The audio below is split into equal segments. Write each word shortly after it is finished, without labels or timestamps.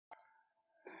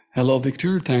Hello,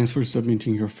 Victor. Thanks for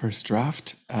submitting your first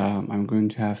draft. I'm going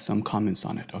to have some comments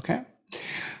on it, okay?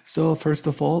 So first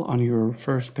of all, on your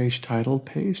first page title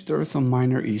page, there are some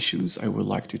minor issues. I would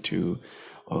like you to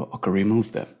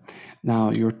remove them. Now,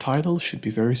 your title should be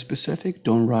very specific.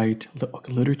 Don't write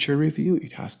literature review.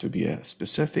 It has to be a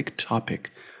specific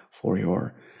topic for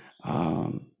your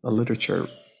literature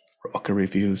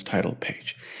reviews title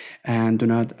page. And do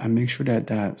not make sure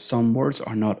that some words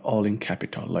are not all in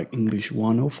capital, like English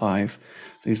 105.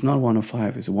 So it's not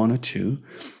 105, it's 102.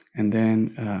 And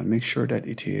then make sure that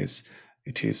it is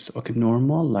okay,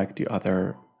 normal, like the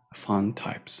other font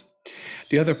types.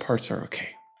 The other parts are okay.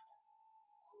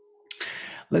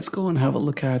 Let's go and have a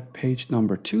look at page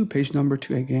number 2. Page number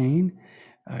 2 again.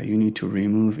 You need to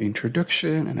remove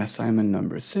introduction and assignment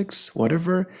number 6,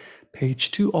 whatever. Page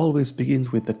 2 always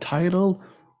begins with the title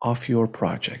of your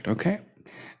project, okay?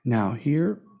 Now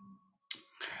here,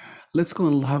 let's go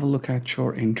and have a look at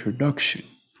your introduction.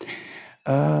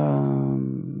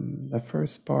 The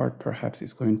first part perhaps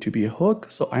is going to be a hook,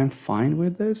 so I'm fine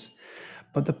with this.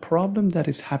 But the problem that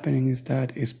is happening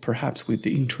is perhaps with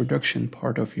the introduction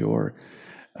part of your,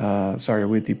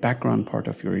 with the background part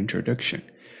of your introduction.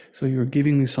 So you're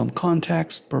giving me some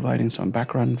context, providing some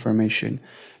background information,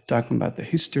 talking about the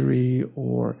history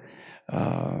or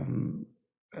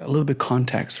a little bit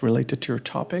context related to your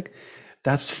topic.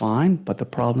 That's fine, but the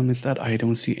problem is that I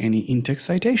don't see any in-text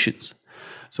citations.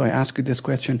 So I ask you this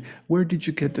question, where did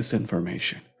you get this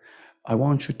information? I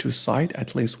want you to cite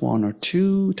at least 1 or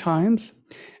 2 times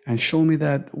and show me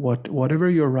that whatever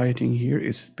you're writing here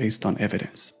is based on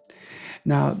evidence.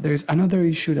 Now, there's another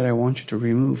issue that I want you to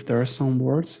remove. There are some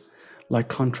words like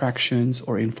contractions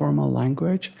or informal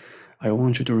language. I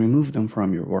want you to remove them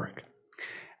from your work.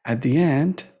 At the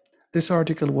end, this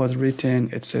article was written,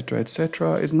 etc.,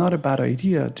 etc. It's not a bad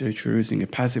idea that you're using a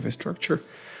passive structure.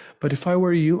 But if I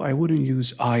were you, I wouldn't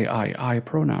use I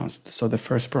pronouns, so the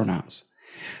first pronouns.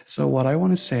 So what I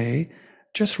want to say,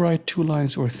 just write 2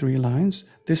 lines or 3 lines.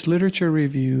 This literature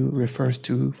review refers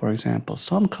to, for example,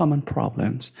 some common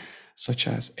problems such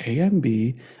as A and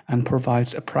B and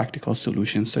provides a practical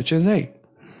solution such as A.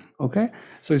 Okay,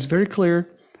 so it's very clear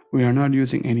we are not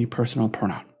using any personal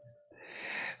pronoun.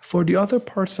 For the other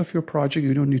parts of your project,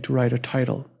 you don't need to write a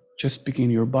title. Just begin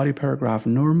your body paragraph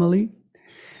normally.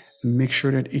 Make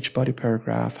sure that each body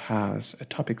paragraph has a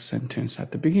topic sentence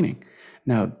at the beginning.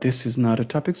 Now, this is not a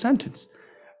topic sentence,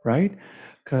 right?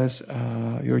 Because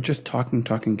you're just talking,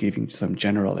 giving some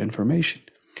general information.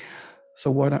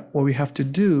 So what we have to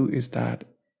do is that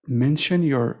mention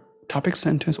your topic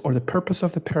sentence or the purpose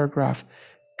of the paragraph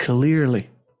clearly,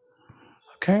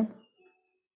 okay?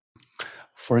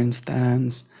 For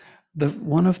instance,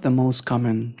 one of the most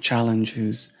common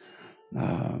challenges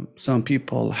some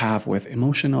people have with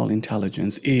emotional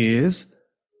intelligence is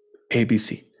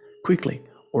ABC, quickly,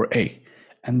 or A.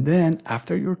 And then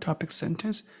after your topic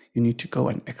sentence, you need to go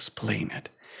and explain it.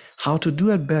 How to do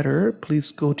it better,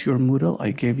 please go to your Moodle. I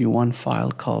gave you one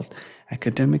file called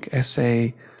Academic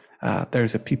Essay.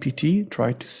 There's a PPT,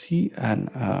 try to see, and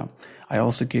I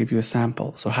also gave you a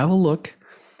sample. So have a look,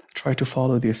 try to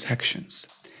follow these sections.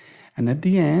 And at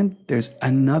the end, there's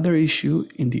another issue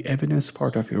in the evidence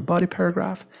part of your body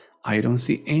paragraph. I don't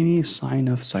see any sign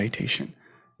of citation.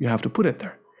 You have to put it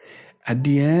there. At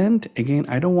the end, again,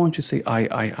 I don't want you to say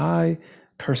I,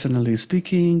 personally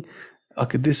speaking.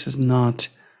 Okay, this is not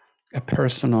a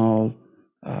personal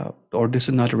or this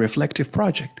is not a reflective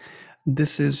project.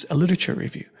 This is a literature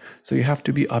review. So you have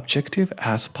to be objective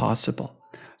as possible.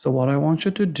 So what I want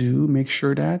you to do, make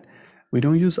sure that we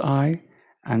don't use I,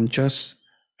 and just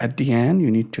at the end,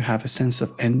 you need to have a sense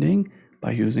of ending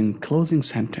by using closing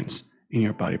sentence in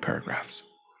your body paragraphs.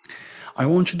 I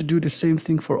want you to do the same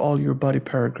thing for all your body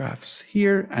paragraphs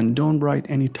here, and don't write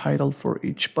any title for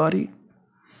each body.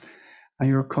 And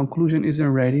your conclusion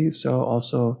isn't ready, so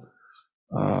also,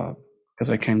 because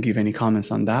I can't give any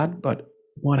comments on that, but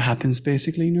what happens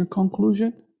basically in your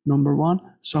conclusion? Number 1,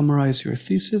 summarize your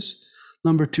thesis.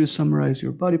 Number 2, summarize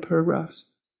your body paragraphs.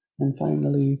 And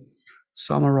finally,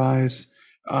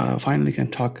 finally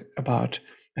can talk about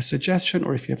a suggestion,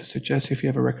 or if you have a suggestion, if you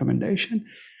have a recommendation.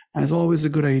 And it's always a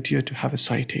good idea to have a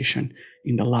citation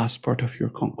in the last part of your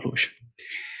conclusion.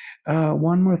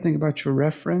 One more thing about your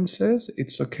references,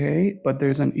 it's okay, but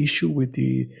there's an issue with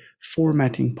the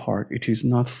formatting part. It is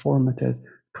not formatted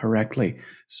correctly.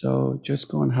 So just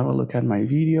go and have a look at my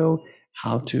video,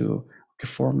 how to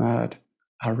format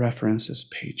our references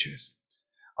pages.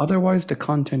 Otherwise, the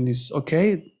content is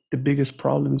okay. The biggest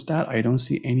problem is that I don't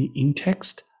see any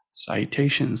in-text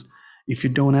citations. If you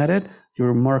don't add it,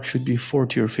 your mark should be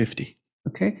 40 or 50,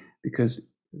 okay? Because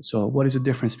So what is the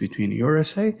difference between your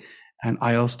essay and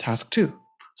IELTS Task 2?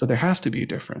 So there has to be a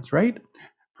difference, right?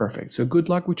 Perfect. So good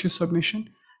luck with your submission.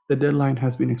 The deadline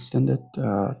has been extended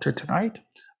to tonight.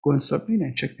 Go and submit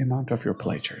and check the amount of your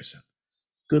plagiarism.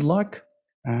 Good luck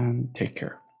and take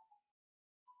care.